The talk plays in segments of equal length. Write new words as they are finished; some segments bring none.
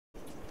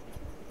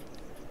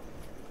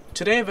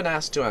Today I've been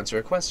asked to answer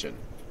a question.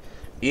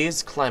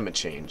 Is climate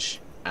change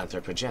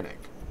anthropogenic?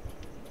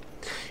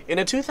 In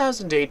a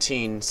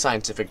 2018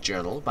 scientific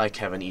journal by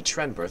Kevin E.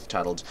 Trenberth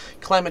titled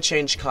Climate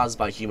Change Caused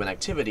by Human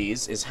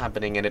Activities is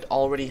Happening and It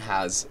Already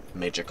Has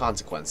Major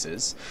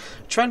Consequences,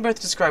 Trenberth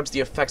describes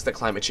the effects that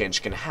climate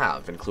change can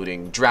have,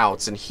 including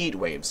droughts and heat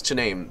waves, to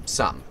name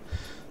some.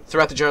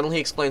 Throughout the journal, he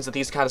explains that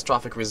these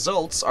catastrophic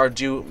results are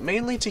due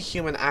mainly to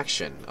human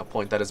action, a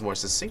point that is more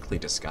succinctly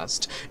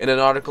discussed in an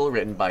article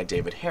written by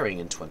David Herring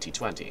in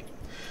 2020.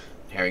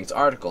 Herring's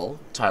article,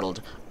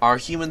 titled Are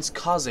Humans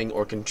Causing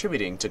or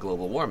Contributing to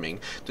Global Warming?,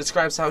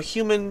 describes how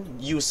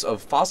human use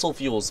of fossil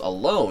fuels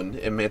alone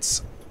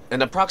emits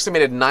an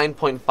approximated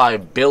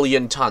 9.5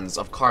 billion tons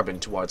of carbon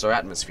towards our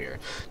atmosphere,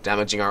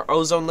 damaging our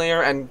ozone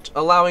layer and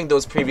allowing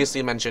those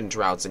previously mentioned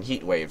droughts and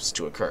heat waves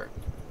to occur.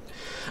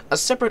 A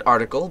separate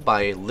article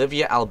by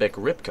Livia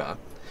Albeck-Ripka,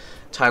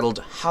 titled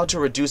How to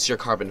Reduce Your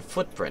Carbon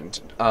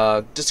Footprint,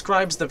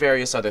 describes the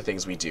various other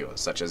things we do,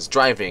 such as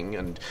driving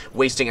and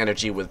wasting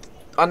energy with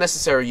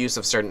unnecessary use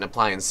of certain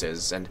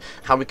appliances, and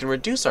how we can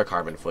reduce our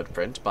carbon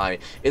footprint by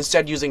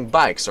instead using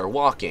bikes or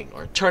walking,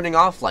 or turning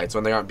off lights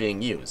when they aren't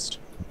being used.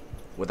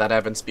 With that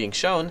evidence being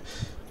shown,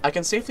 I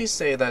can safely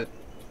say that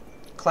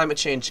climate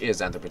change is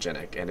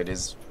anthropogenic, and it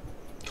is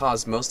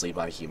caused mostly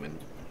by human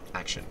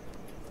action.